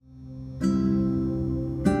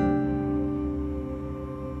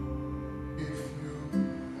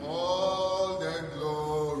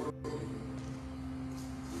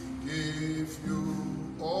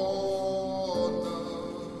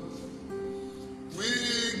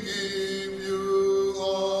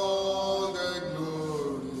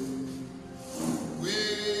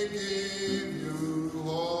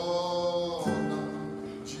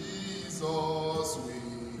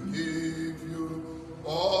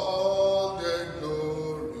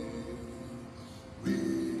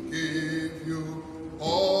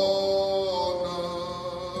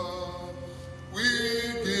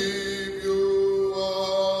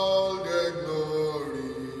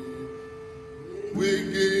we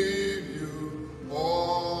give you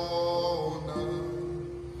honor.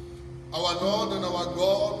 Our Lord and our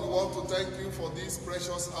God, we want to thank you for this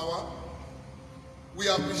precious hour. We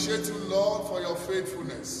appreciate you, Lord, for your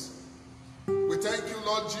faithfulness. We thank you,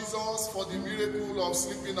 Lord Jesus, for the miracle of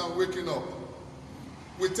sleeping and waking up.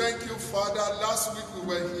 We thank you, Father. Last week we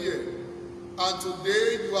were here, and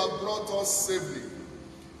today you have brought us safely.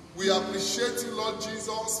 We appreciate you, Lord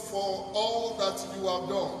Jesus, for all that you have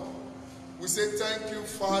done. We say thank you,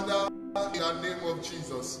 Father, in the name of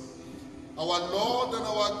Jesus. Our Lord and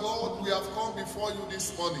our God, we have come before you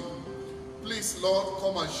this morning. Please, Lord,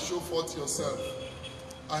 come and show forth yourself.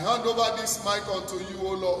 I hand over this mic unto you,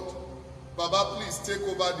 O Lord. Baba, please take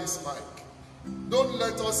over this mic. Don't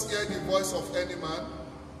let us hear the voice of any man,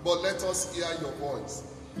 but let us hear your voice.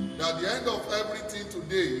 At the end of everything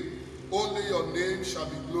today, only your name shall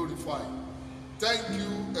be glorified. Thank you,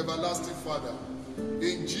 everlasting Father.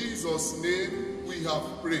 In Jesus' name we have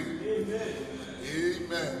prayed. Amen.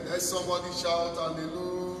 Amen. Let somebody shout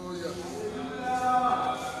hallelujah.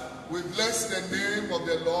 We bless the name of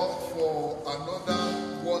the Lord for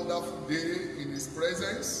another wonderful day in his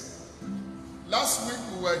presence. Last week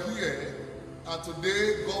we were here, and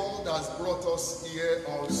today God has brought us here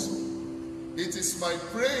also. It is my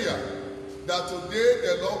prayer that today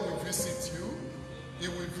the Lord will visit you. He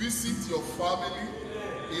will visit your family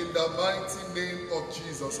in the mighty name of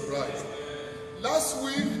Jesus Christ. Last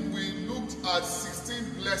week we looked at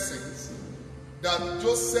 16 blessings that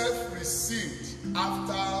Joseph received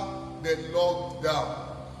after the lockdown.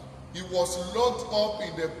 He was locked up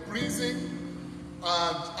in the prison,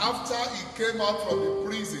 and after he came out from the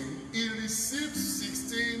prison, he received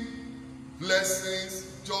 16 blessings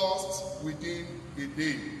just within a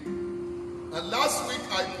day. And last week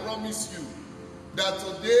I promised you that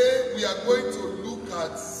today we are going to look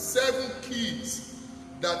at 7 keys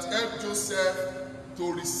that help Joseph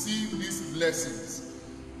to receive these blessings.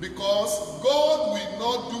 Because God will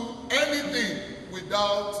not do anything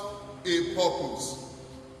without a purpose.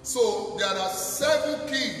 So there are 7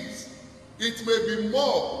 keys. It may be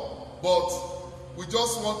more, but we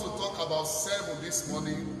just want to talk about 7 this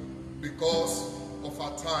morning because of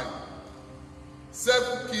our time.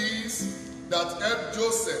 7 keys that help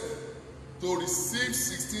Joseph to receive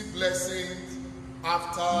 16 blessings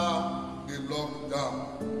after the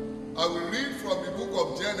lockdown. I will read from the book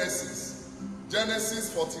of Genesis,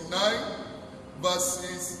 Genesis 49,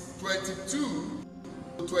 verses 22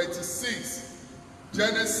 to 26.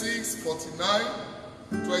 Genesis 49,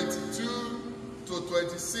 22 to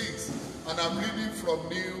 26. And I'm reading from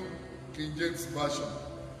New King James Version.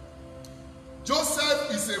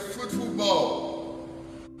 Joseph is a fruitful bough.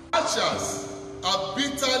 Archers have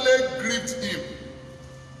bitterly grieved him,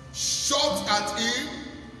 shot at him,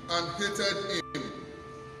 and hated him.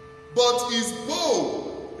 But his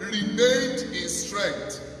bow remained in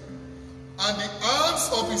strength, and the arms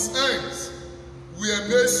of his hands were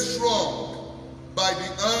made strong by the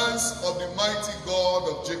hands of the mighty God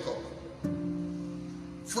of Jacob.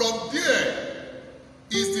 From there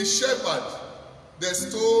is the shepherd, the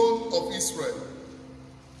stone of Israel.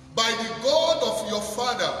 By the God of your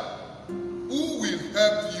father, who will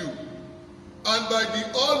help you, and by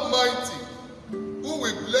the Almighty, who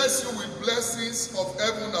will bless you with blessings of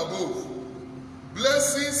heaven above,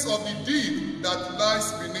 blessings of the deep that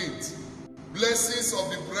lies beneath, blessings of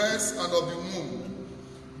the breast and of the womb.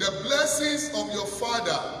 The blessings of your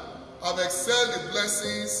father have excelled the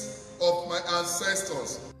blessings of my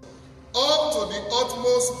ancestors, up to the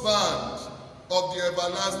utmost band of the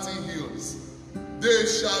everlasting hills. They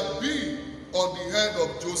shall be on the head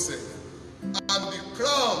of Joseph, and the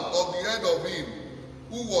crown of the head of him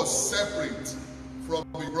who was separate from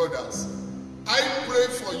his brothers. I pray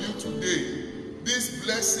for you today. These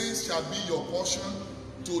blessings shall be your portion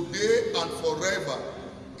today and forever,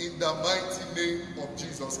 in the mighty name of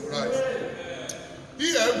Jesus Christ.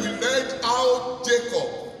 Here we read how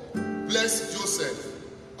Jacob blessed Joseph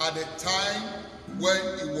at the time when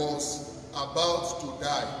he was about to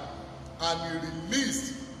die, and he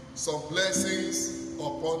released some blessings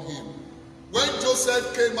upon him. When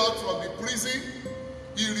Joseph came out from the prison,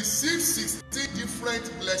 he received 16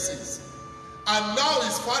 different blessings, and now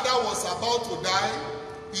his father was about to die.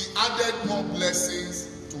 He added more blessings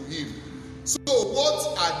to him. So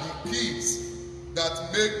what are the keys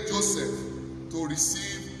that make Joseph to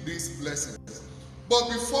receive these blessings? But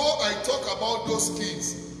before I talk about those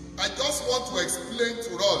keys, I just want to explain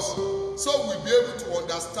to us so we'll be able to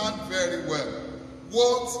understand very well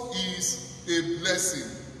what is a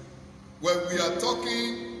blessing. When we are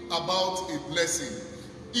talking about a blessing,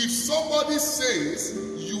 if somebody says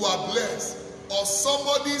you are blessed, or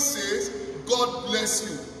somebody says God God bless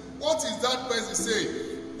you. What is that person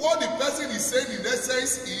saying? What the person is saying in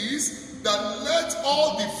essence is that let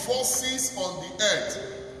all the forces on the earth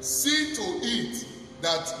see to it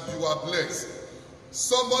that you are blessed.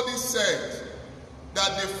 Somebody said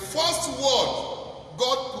that the first word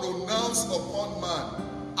God pronounced upon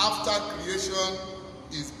man after creation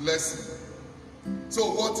is blessing. So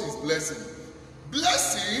what is blessing?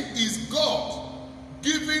 Blessing is God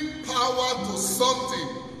giving power to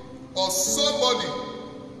something or somebody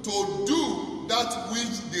to do that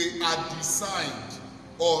which they are designed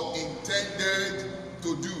or intended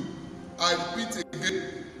to do. I repeat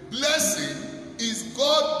again. Blessing is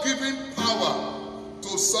God giving power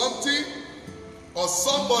to something or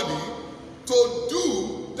somebody to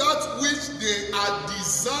do that which they are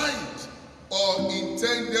designed or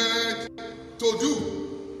intended to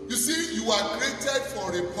do. You see, you are created for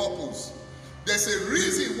a purpose. There's a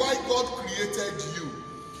reason why God created you.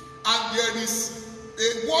 And there is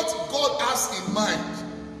what God has in mind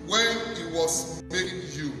when He was making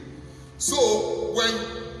you. So when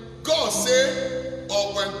God say,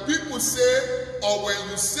 or when people say, or when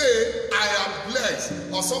you say, I am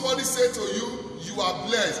blessed, or somebody say to you, you are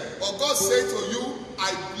blessed, or God say to you,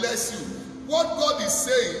 I bless you. What God is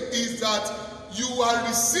saying is that you are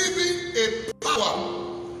receiving a power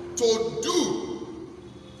to do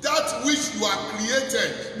that which you are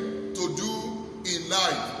created to do in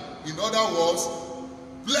life. In other words,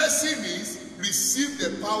 blessing is receive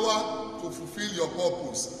the power to fulfill your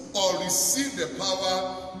purpose, or receive the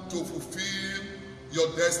power to fulfill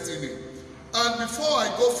your destiny. And before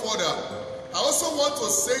I go further, I also want to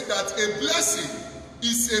say that a blessing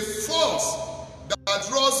is a force that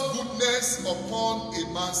draws goodness upon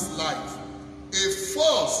a man's life. A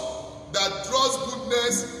force that draws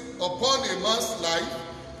goodness upon a man's life,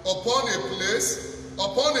 upon a place,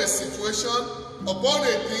 upon a situation, upon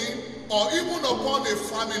a thing, or even upon a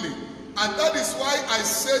family. And that is why I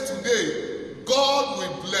say today, God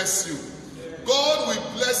will bless you. God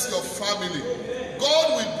will bless your family.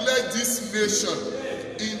 God will bless this nation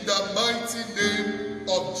in the mighty name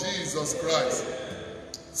of Jesus Christ.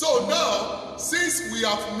 So now, since we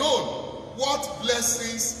have known what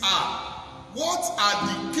blessings are, what are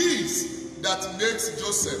the keys that makes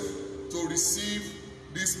Joseph to receive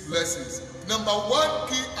these blessings? Number one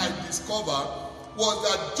key I discovered was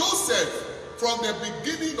that Joseph, from the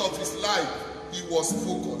beginning of his life, he was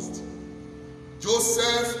focused.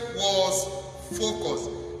 Joseph was focused.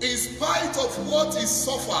 In spite of what he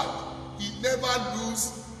suffered, he never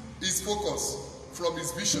lose his focus from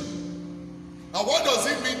his vision. And what does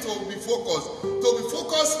it mean to be focused? To be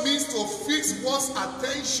focused means to fix one's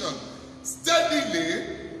attention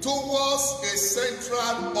steadily towards a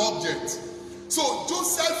central object. So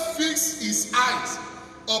Joseph fixed his eyes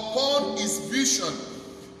upon his vision.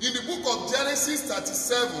 In the book of Genesis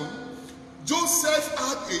 37, Joseph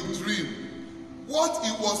had a dream, what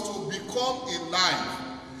he was to become in life.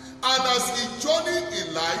 And as he journeyed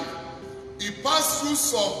in life, he passed through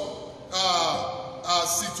some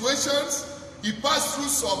situations, he passed through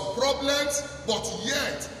some problems, but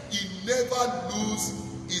yet he never lose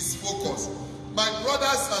his focus. My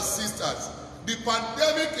brothers and sisters, the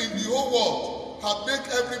pandemic in the whole world have made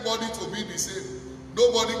everybody to be the same.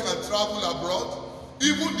 Nobody can travel abroad.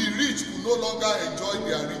 Even the rich will no longer enjoy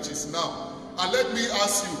their riches now. And let me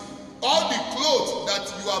ask you, all the clothes that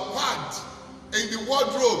you have packed in the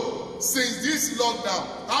wardrobe since this lockdown,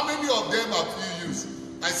 how many of them have you used?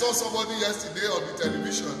 I saw somebody yesterday on the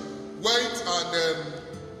television went and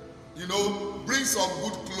bring some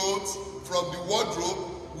good clothes from the wardrobe,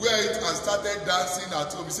 wear it and started dancing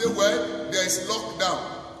at home. He said, well, there is lockdown.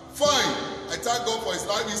 Fine. I thank God for his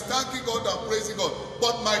life. He's thanking God and praising God.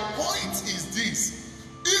 But my point is this.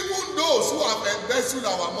 Even those who have invested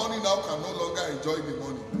our money now can no longer enjoy the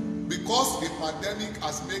money. Because the pandemic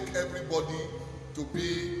has made everybody to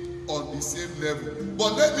be on the same level.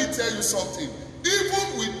 But let me tell you something.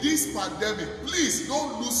 Even with this pandemic, please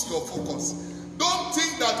don't lose your focus. Don't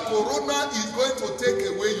think that Corona is going to take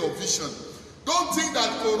away your vision. Don't think that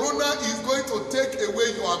Corona is going to take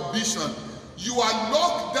away your ambition. You are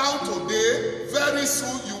locked down today. Very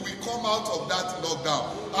soon you will come out of that lockdown.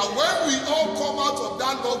 And when we all come out of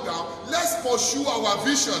that lockdown, let's pursue our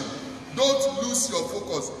vision. Don't lose your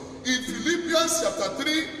focus. In Philippians chapter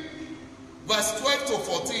 3, verse 12 to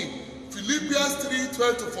 14. Philippians 3,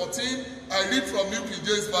 12 to 14. I read from New King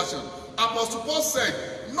James Version. Apostle Paul said,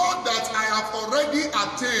 not that I have already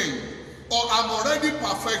attained or am already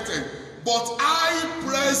perfected, but I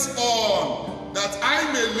press on, that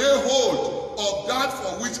I may lay hold of that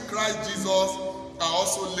for which Christ Jesus has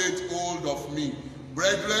also laid hold of me.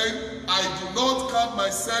 Brethren, I do not count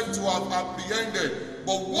myself to have apprehended,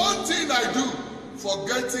 but one thing I do,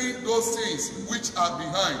 forgetting those things which are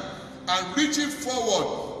behind, and reaching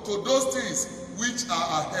forward to those things which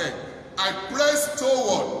are ahead. I press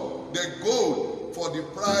toward the goal for the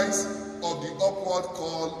prize of the upward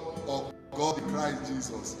call of God in Christ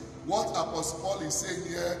Jesus. What Apostle Paul is saying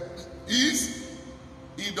here is,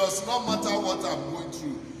 it does not matter what I'm going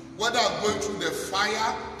through. Whether I'm going through the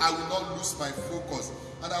fire, I will not lose my focus.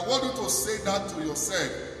 And I want you to say that to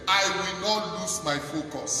yourself. I will not lose my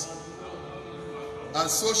focus. And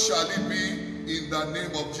so shall it be in the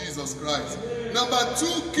name of Jesus Christ. Number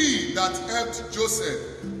two key that helped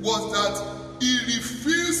Joseph was that he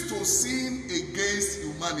refused to sin against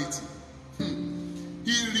humanity.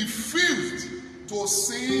 He refused to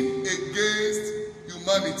sin against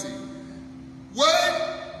humanity.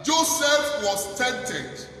 When Joseph was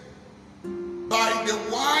tempted by the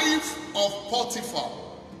wife of Potiphar,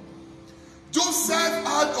 Joseph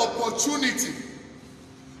had opportunity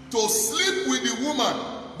to sleep with the woman,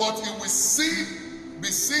 but he will be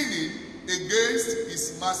sinning against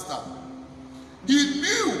his master. He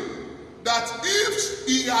knew that if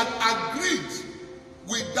he had agreed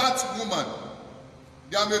with that woman,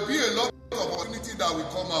 there may be a lot of opportunity that will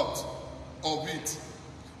come out of it.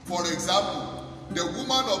 For example, the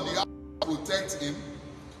woman of the house can protect him.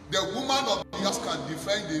 The woman of the house can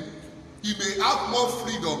defend him. He may have more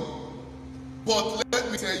freedom, but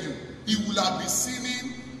let me tell you, he will have been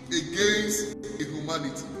sinning against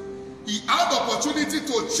humanity. He had the opportunity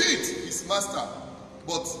to cheat his master,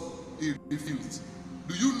 but he refused.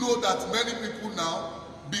 Do you know that many people now,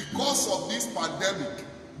 because of this pandemic,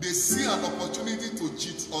 they see an opportunity to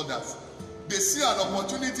cheat others. They see an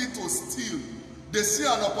opportunity to steal. They see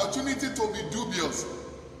an opportunity to be dubious.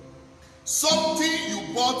 Something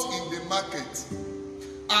you bought in the market,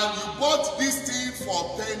 and you bought this thing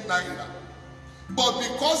for 10 naira. But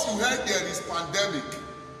because you heard there is pandemic,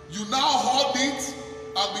 you now hold it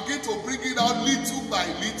and begin to bring it out little by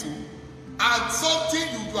little. And something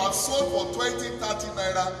you have sold for 20, 30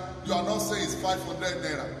 naira, you are not saying it's 500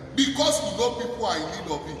 naira. Because you know people are in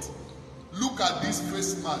need of it. Look at this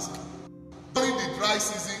face mask. During the dry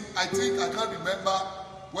season, I can't remember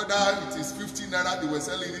whether it is 15 naira, they were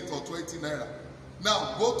selling it, or 20 naira.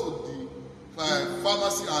 Now, go to the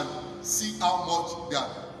pharmacy and see how much they are.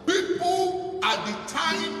 People at the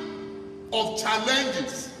time of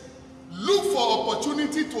challenges look for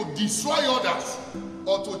opportunity to destroy others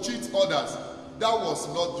or to cheat others. That was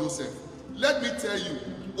not Joseph. Let me tell you,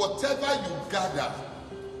 whatever you gather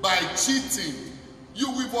by cheating, you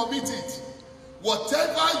will vomit it.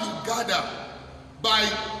 Whatever you gather by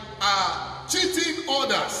cheating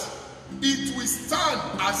others, it will stand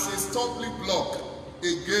as a stumbling block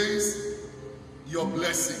against your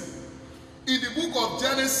blessing. In the book of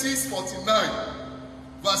Genesis 49,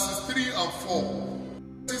 verses 3 and 4.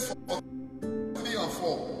 Genesis 3 and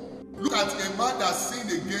 4. Look at a man that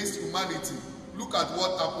sinned against humanity. Look at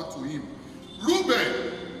what happened to him.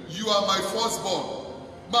 Reuben, you are my firstborn,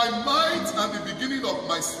 my might and the beginning of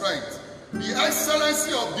my strength, the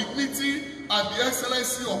excellency of dignity and the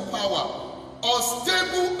excellency of power.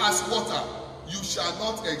 Unstable as water, you shall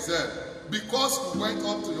not excel, because you went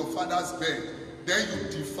up to your father's bed, then you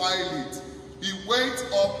defiled it. He went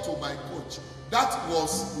up to my coach. That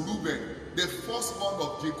was Reuben, the firstborn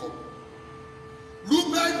of Jacob.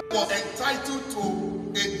 Reuben was entitled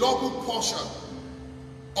to a double portion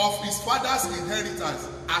of his father's inheritance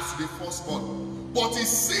as the firstborn. But he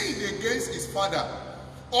sinned against his father.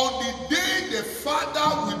 On the day the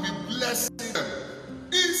father will be blessing them,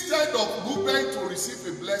 instead of Reuben to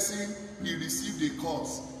receive a blessing, he received a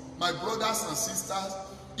curse. My brothers and sisters,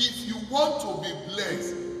 if you want to be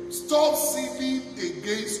blessed, stop sinning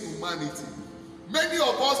against humanity. Many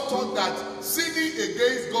of us thought that sinning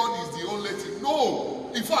against God is the only thing.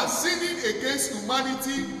 No. In fact, sinning against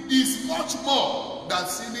humanity is much more than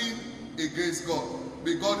sinning against God.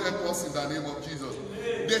 May God help us in the name of Jesus.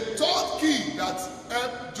 The third key that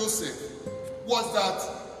helped Joseph was that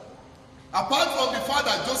apart from the fact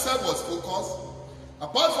that Joseph was focused,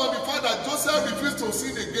 apart from the fact that Joseph refused to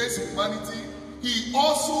sin against humanity, he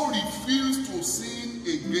also refused to sin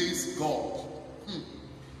against God.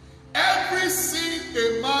 Every sin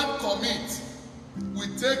a man commits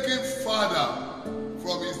will take him further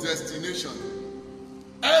from his destination.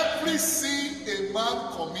 Every sin a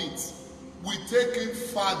man commits will take him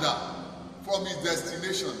further from his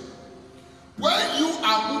destination. When you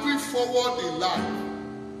are moving forward in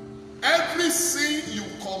life, every sin you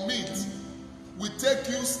commit will take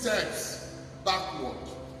you steps backward.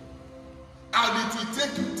 And it will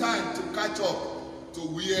take you time to catch up to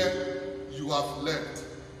where you have left.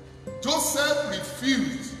 Joseph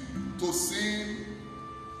refused to sin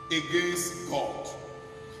against God.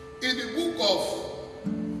 In the book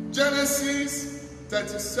of Genesis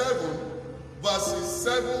 37, verses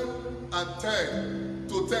 7 and 10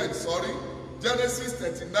 to 10, Genesis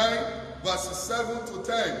 39, verses 7 to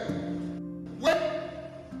 10. When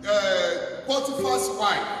Potiphar's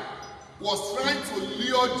wife was trying to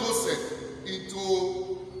lure Joseph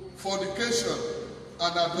into fornication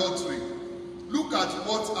and adultery, look at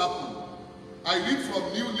what happened. I read from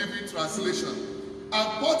New Living Translation. And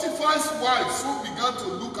Potiphar's wife soon began to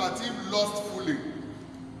look at him lustfully.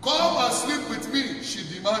 Come and sleep with me, she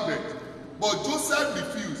demanded. But Joseph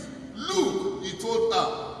refused. Look, he told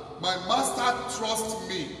her, my master trusts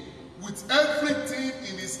me with everything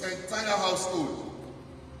in his entire household.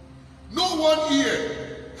 No one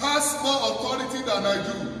here has more authority than I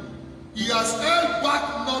do. He has held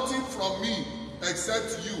back nothing from me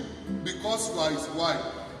except you, because you are his wife.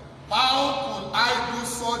 How could I do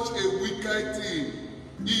such a wicked thing?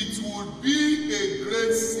 It would be a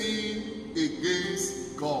great sin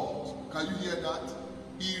against God. Can you hear that?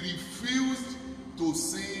 He refused to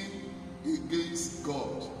sin against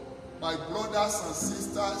God. My brothers and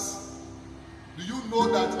sisters, do you know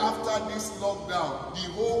that after this lockdown,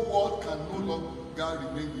 the whole world can no longer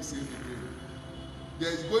remain the same again?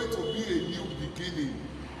 There is going to be a new beginning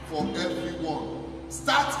for everyone.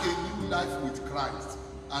 Start a new life with Christ,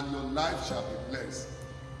 and your life shall be blessed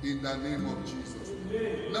in the name of Jesus.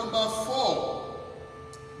 Amen. Number 4,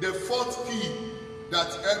 the fourth key that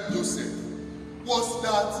helped Joseph was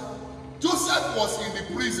that Joseph was in the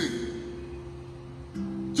prison.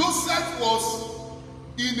 Joseph was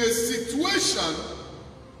in a situation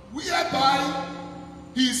whereby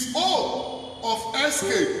his hope of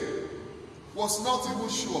escape was not even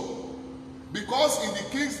sure. Because in the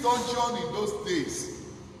king's dungeon in those days,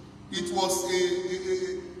 it was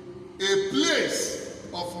a place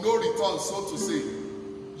of no return, so to say.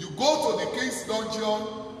 You go to the king's dungeon,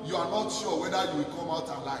 you are not sure whether you will come out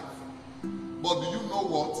alive. But do you know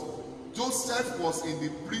what? Joseph was in the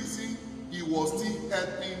prison, he was still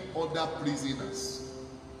helping other prisoners.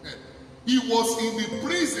 He was in the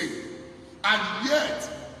prison, and yet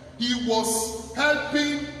he was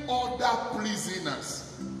helping other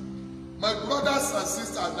prisoners. My brothers and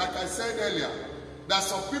sisters, like I said earlier, that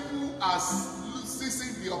some people are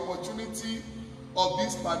seizing the opportunity of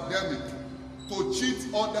this pandemic to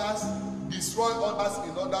cheat others, destroy others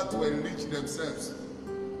in order to enrich themselves.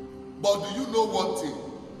 But do you know one thing?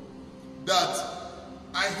 That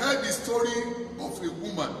I heard the story of a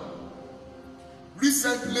woman.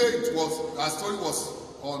 Recently, her story was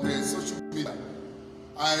on social media.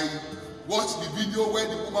 I watched the video where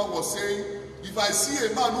the woman was saying, if I see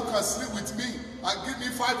a man who can sleep with me and give me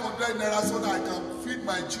 500 naira so that I can feed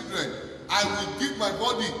my children, I will give my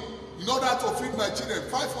body in order to feed my children,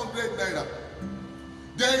 500 naira.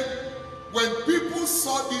 Then, when people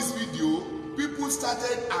saw this video, people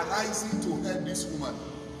started arising to help this woman.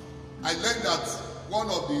 I learned that one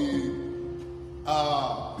of the,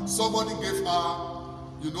 somebody gave her,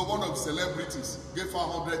 one of the celebrities gave her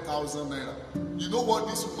 100,000 naira. You know what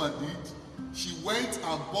this woman did? She went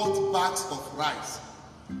and bought bags of rice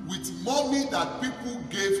with money that people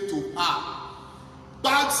gave to her.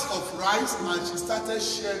 Bags of rice, and she started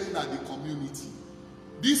sharing at the community.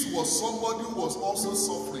 This was somebody who was also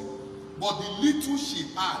suffering. But the little she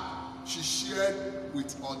had, she shared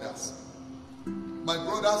with others. My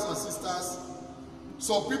brothers and sisters,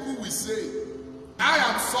 some people will say, I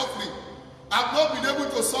am suffering. I've not been able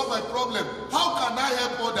to solve my problem. How can I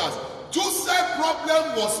help others? Joseph's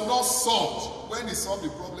problem was not solved when he solved the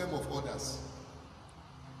problem of others.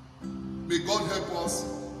 May God help us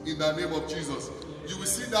in the name of Jesus. You will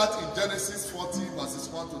see that in Genesis 40 verses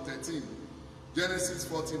 1 to 13. Genesis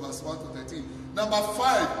 40 verse 1 to 13. Number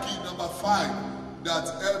 5, key number 5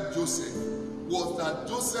 that helped Joseph was that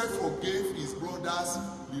Joseph forgave his brothers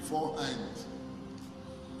beforehand.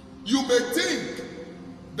 You may think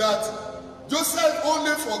that Joseph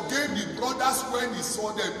only forgave the brothers when he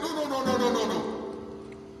saw them. No.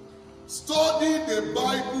 Study the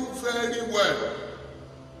Bible very well.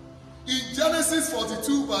 In Genesis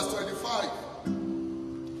 42 verse 25.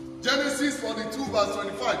 Genesis 42 verse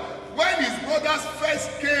 25. When his brothers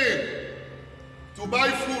first came to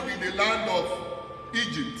buy food in the land of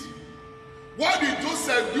Egypt, what did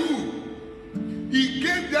Joseph do? He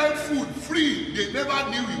gave them food free. They never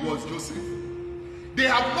knew he was Joseph. They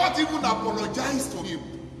have not even apologized to him.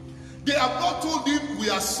 They have not told him, we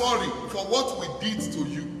are sorry for what we did to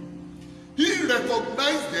you. He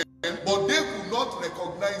recognized them, but they could not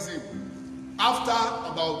recognize him after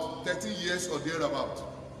about 13 years or thereabout.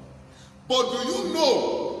 But do you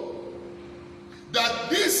know that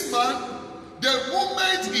this man, the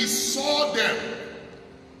moment he saw them,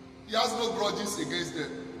 he has no grudges against them?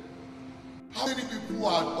 How many people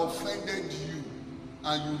had offended you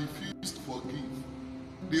and you refused to forgive?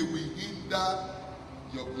 They will hinder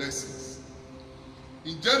your blessings.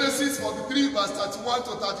 In Genesis 43 verse 31 to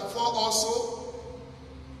 34 also,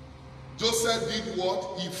 Joseph did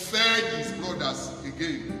what? He fed his brothers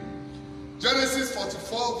again. Genesis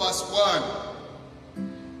 44 verse 1.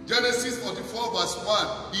 Genesis 44 verse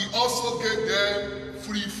 1. He also gave them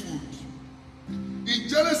free food. In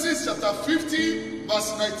Genesis chapter 50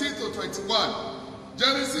 verse 19 to 21.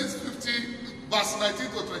 Genesis 50 verse 19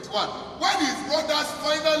 to 21. When his brothers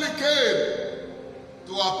finally came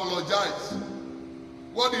to apologize,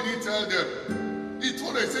 what did he tell them? He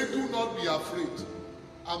told them, he said, do not be afraid.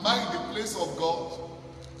 Am I in the place of God?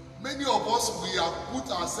 Many of us, we have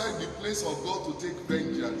put ourselves in the place of God to take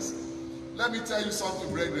vengeance. Let me tell you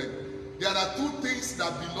something, brethren. There are two things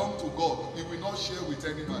that belong to God. He will not share with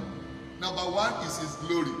anyone. Number one is his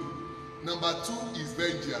glory. Number two is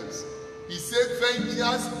vengeance. He said,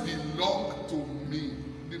 vengeance belongs to me.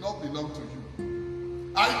 It did not belong to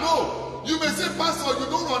you. I know. You may say, Pastor, you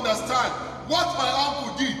don't understand what my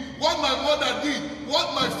uncle did, what my mother did,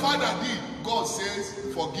 what my father did. God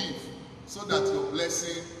says, forgive, so that your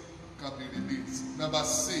blessing can be released. Number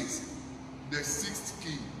 6, the 6th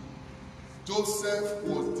key. Joseph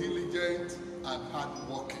was diligent and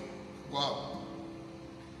hardworking. Wow.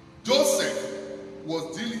 Joseph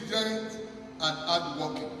was diligent and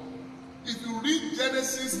hardworking. If you read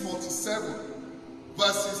Genesis 47,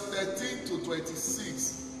 verses 13 to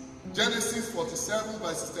 26, Genesis 47,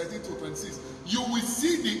 verses 13 to 26, you will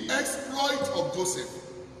see the exploit of Joseph.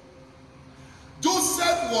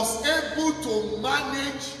 Joseph was able to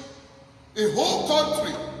manage a whole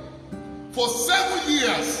country for 7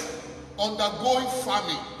 years undergoing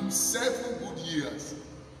famine. 7 good years.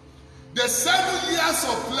 The 7 years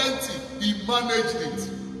of plenty, he managed it.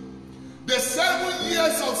 The 7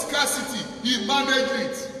 years of scarcity, he managed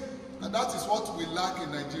it. And that is what we lack in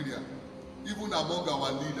Nigeria, even among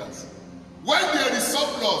our leaders. When there is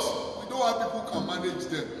surplus, we know how people can manage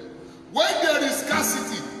them. When there is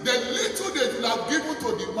scarcity, the little they have given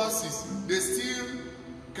to the masses, they still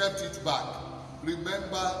kept it back.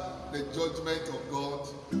 Remember, the judgment of God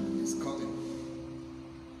is coming.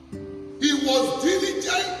 He was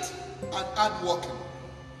diligent and hardworking.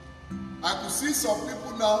 I could see some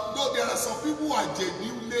people now, though there are some people who are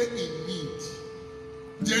genuinely in need.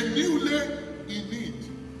 Genuinely in need.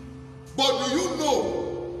 But do you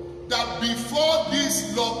know that before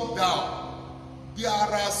this lockdown, there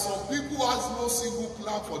are some people who have no single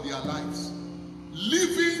plan for their lives,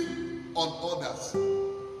 living on others.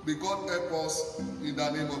 May God help us in the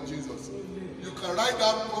name of Jesus. You can write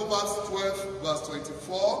down Proverbs 12 verse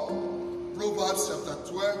 24, Proverbs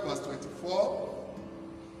chapter 12 verse 24,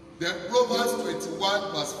 then Proverbs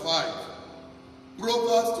 21 verse 5.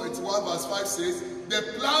 Proverbs 21 verse 5 says, the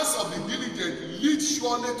plans of the diligent lead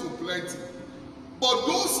surely to plenty, but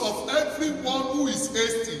those of everyone who is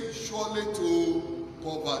hasty surely to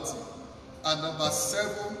poverty. And number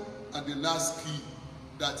 7, and the last key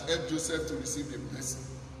that helped Joseph to receive the blessing.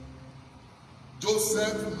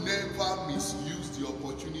 Joseph never misused the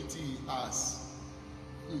opportunity he has.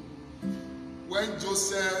 When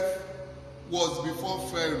Joseph was before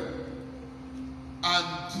Pharaoh,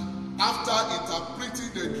 and after interpreting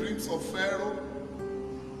the dreams of Pharaoh,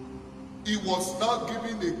 he was now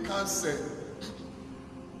given a counsel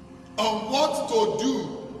on what to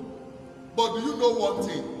do. But do you know one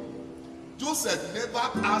thing? Joseph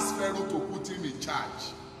never asked Pharaoh to put him in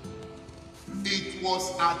charge. It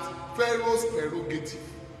was at Pharaoh's prerogative.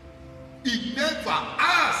 He never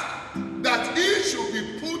asked that he should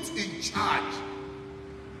be put in charge.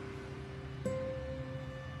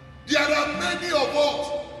 There are many of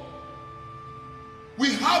us.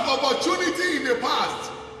 We have opportunity in the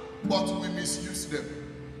past, but we misuse them.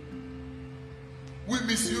 We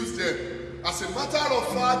misuse them. As a matter of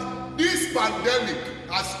fact, this pandemic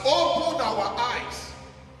has opened our eyes,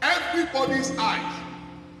 everybody's eyes,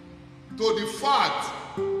 to the fact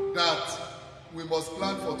that we must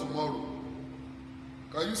plan for tomorrow.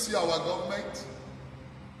 Can you see our government?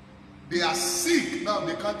 They are sick now,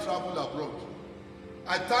 they can't travel abroad.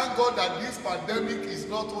 I thank God that this pandemic is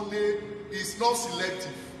not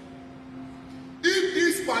selective. If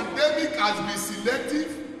this pandemic has been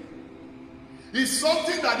selective, it's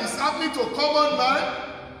something that is happening to common man,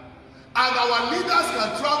 and our leaders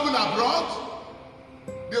can travel abroad.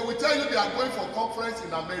 They will tell you they are going for conference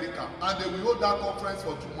in America, and they will hold that conference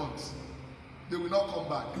for 2 months. They will not come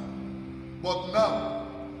back. But now,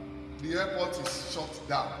 the airport is shut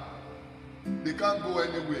down. They can't go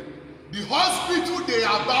anywhere. The hospital they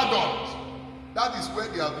abandoned, that is where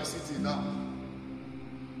they are visiting now.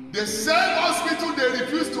 The same hospital they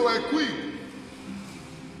refuse to equip,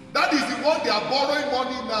 that is the one they are borrowing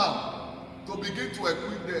money now to begin to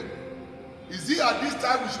equip them. Is it at this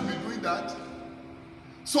time we should be doing that?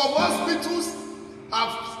 Some hospitals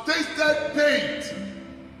have tasted pain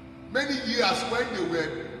many years when they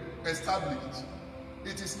were established.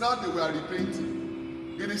 It is now they were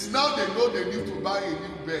repainting. It is now they know they need to buy a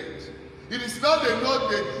new bed. It is now they know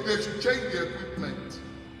they should change the equipment.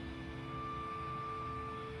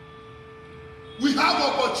 We have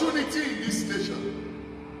opportunity in this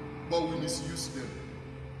nation, but we misuse them.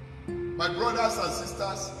 My brothers and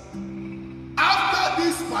sisters, after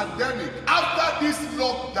this pandemic, after this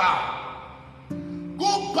lockdown,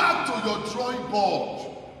 go back to your drawing board.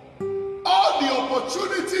 All the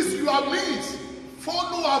opportunities you have missed,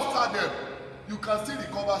 follow after them. You can still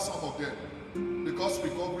recover some of them because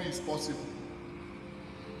recovery is possible.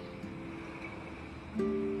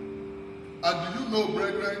 And do you know,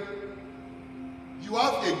 brethren, you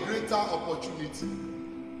have a greater opportunity.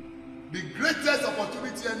 The greatest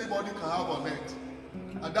opportunity anybody can have on earth.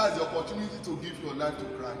 And that's the opportunity to give your life to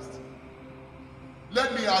Christ.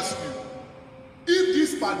 Let me ask you, if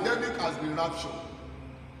this pandemic has been raptured,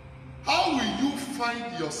 how will you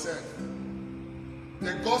find yourself?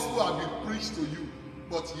 The gospel has been preached to you,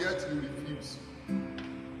 but yet you refuse.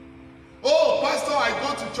 Oh, pastor, I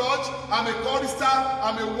go to church, I'm a chorister,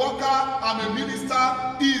 I'm a worker, I'm a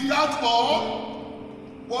minister. Is that all?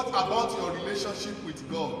 What about your relationship with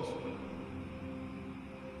God?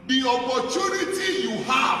 The opportunity you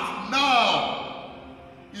have now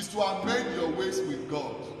is to amend your ways with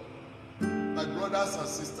God. My brothers and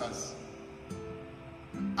sisters,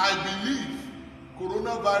 I believe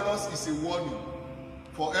coronavirus is a warning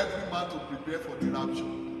for every man to prepare for the rapture.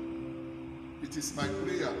 It is my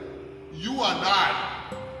prayer, you and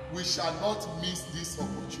I, we shall not miss this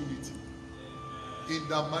opportunity. In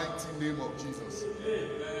the mighty name of Jesus.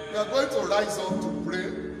 We are going to rise up to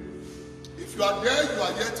pray. If you are there, you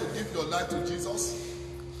are here to give your life to Jesus,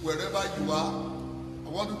 wherever you are, I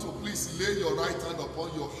want you to please lay your right hand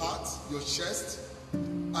upon your heart, your chest,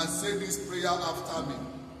 and say this prayer after me.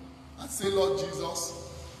 And say, Lord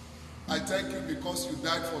Jesus, I thank you because you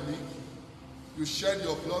died for me. You shed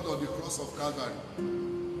your blood on the cross of Calvary.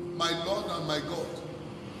 My Lord and my God,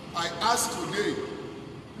 I ask today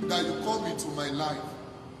that you come into my life.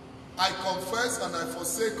 I confess and I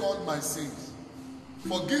forsake all my sins.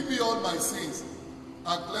 Forgive me all my sins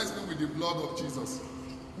and cleanse me with the blood of Jesus.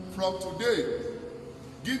 From today,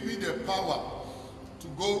 give me the power to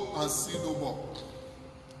go and sin no more.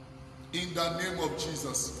 In the name of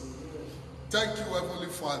Jesus. Thank you, Heavenly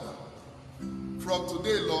Father. From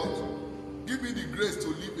today, Lord, give me the grace to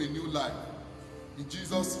live a new life. In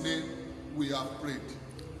Jesus' name, we have prayed.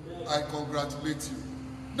 I congratulate you.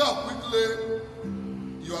 Now, quickly,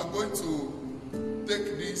 you are going to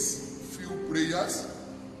take these few prayers.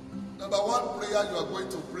 Number one prayer you are going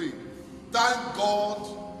to pray. Thank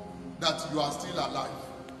God that you are still alive.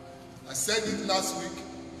 I said it last week.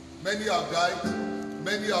 Many have died.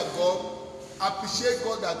 Many have gone. Appreciate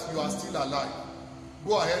God that you are still alive.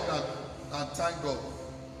 Go ahead and thank God.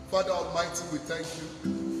 Father Almighty, we thank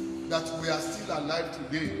you that we are still alive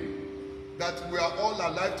today. That we are all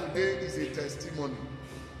alive today is a testimony.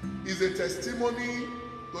 Is a testimony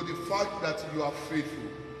to the fact that you are faithful.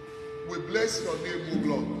 We bless your name,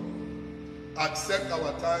 O Lord. Accept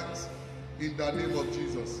our thanks in the name of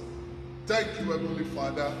Jesus. Thank you, Heavenly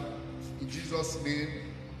Father. In Jesus' name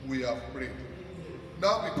we have prayed.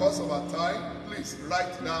 Now, because of our time, please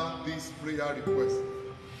write down this prayer request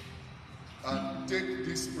and take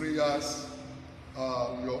these prayers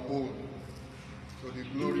your own to the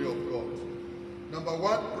glory of God. Number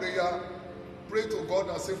one prayer, pray to God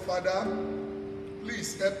and say, Father,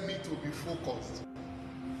 please help me to be focused.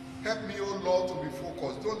 Help me, oh Lord, to be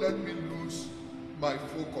focused. Don't let me lose my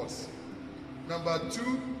focus. Number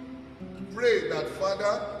two, pray that,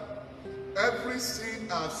 Father, every sin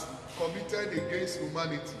I've committed against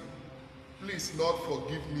humanity, please, Lord,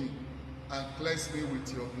 forgive me and cleanse me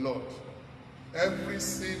with your blood. Every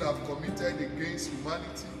sin I've committed against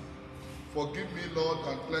humanity, forgive me, Lord,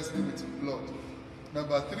 and cleanse me with your blood.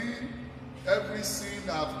 Number three, every sin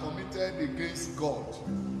I've committed against God,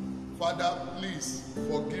 Father, please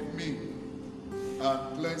forgive me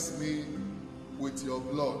and cleanse me with your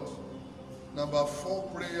blood. Number four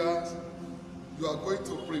prayers, you are going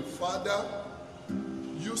to pray, Father,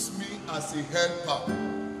 use me as a helper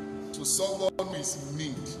to someone who is in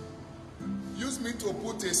need. Use me to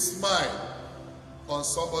put a smile on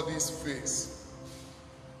somebody's face.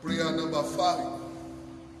 Prayer number 5.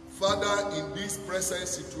 Father, in this present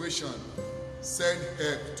situation, send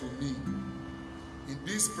help to me. In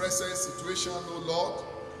this present situation, O Lord,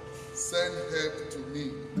 send help to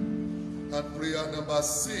me. And prayer number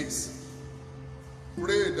 6,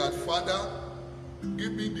 pray that, Father,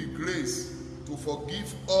 give me the grace to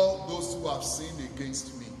forgive all those who have sinned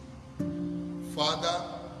against me. Father,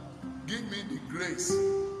 give me the grace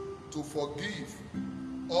to forgive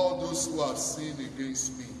all those who have sinned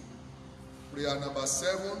against me. Prayer number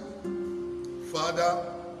 7, Father,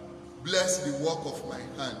 bless the work of my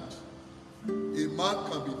hand. A man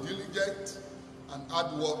can be diligent and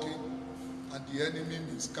hardworking, and the enemy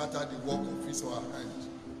may scatter the work of his or her hand.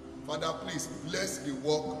 Father, please bless the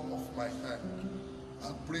work of my hand.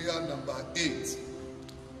 And prayer number 8,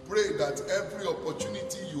 pray that every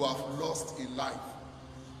opportunity you have lost in life,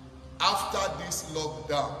 after this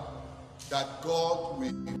lockdown, that God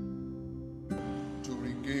will to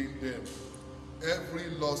regain them. Every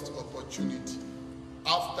lost opportunity,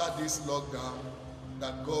 after this lockdown,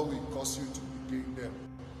 that God will cause you to regain them.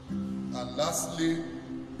 And lastly,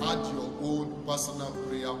 add your own personal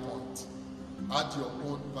prayer point. Add your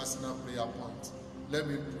own personal prayer point. Let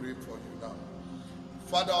me pray for you now.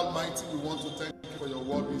 Father Almighty, we want to thank you for your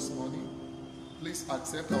word this morning. Please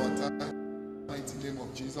accept our time in the mighty name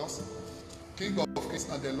of Jesus. King of Kings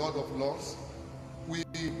and the Lord of Lords, we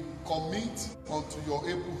commit unto your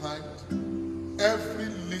able hand every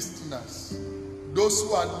listeners, those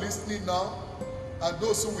who are listening now and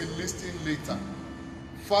those who will listen later.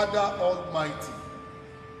 Father Almighty,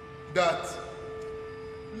 that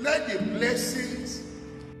let the blessings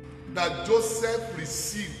that Joseph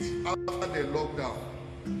received after the lockdown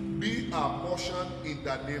be our portion in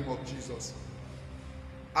the name of Jesus.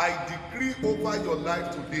 I decree over your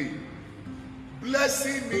life today,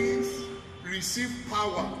 blessing means receive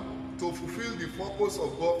power to fulfill the purpose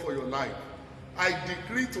of God for your life. I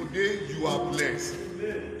decree today you are blessed.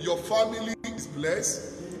 Your family is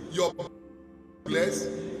blessed. Your blessed.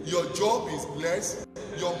 Your job is blessed.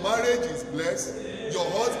 Your marriage is blessed. Your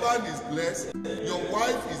husband is blessed. Your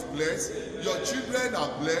wife is blessed. Your children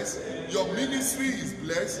are blessed. Your ministry is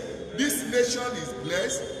blessed. This nation is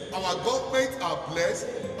blessed. Our government are blessed.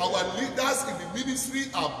 Our leaders in the ministry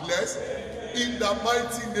are blessed. In the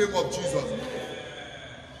mighty name of Jesus.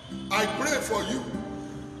 I pray for you.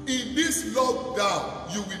 In this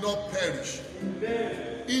lockdown, you will not perish.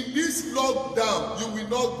 In this lockdown, you will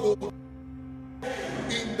not go.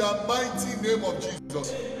 In the mighty name of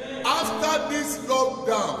Jesus. After this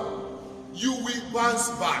lockdown, you will bounce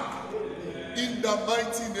back. In the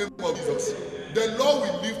mighty name of Jesus. The Lord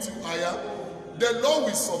will lift you higher. The Lord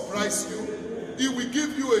will surprise you. He will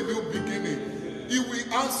give you a new beginning. He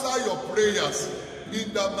will answer your prayers.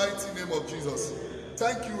 In the mighty name of Jesus.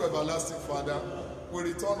 Thank you, everlasting Father. We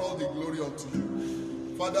return all the glory unto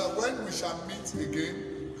you. Father, when we shall meet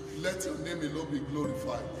again, let your name alone be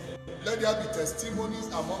glorified. Let there be testimonies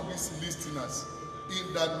among these listeners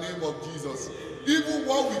in the name of Jesus. Even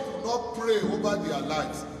what we could not pray over their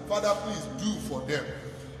lives, Father, please do for them.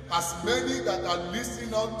 As many that are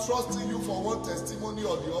listening now, trusting you for one testimony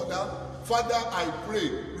or the other, Father, I pray,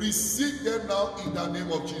 receive them now in the name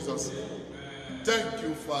of Jesus. Thank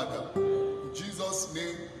you, Father. In Jesus'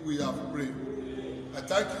 name we have prayed. I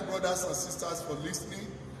thank you, brothers and sisters, for listening.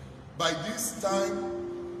 By this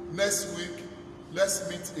time, next week, let's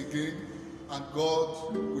meet again, and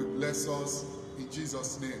God will bless us in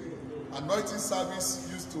Jesus' name. Anointing service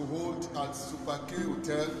used to hold at Super K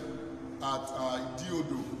Hotel at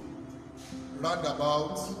Diodo,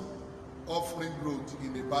 roundabout Offering Road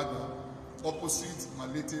in Ibadan, opposite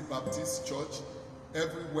Malete Baptist Church,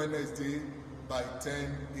 every Wednesday by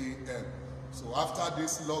 10 a.m. So after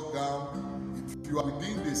this lockdown, if you are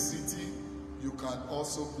within the city, you can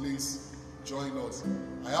also please join us.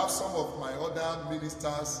 I have some of my other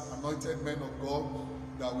ministers, anointed men of God,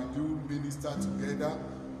 that we do minister together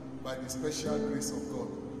by the special grace of God.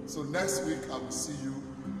 So next week I will see you,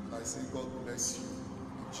 and I say God bless you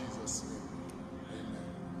in Jesus' name.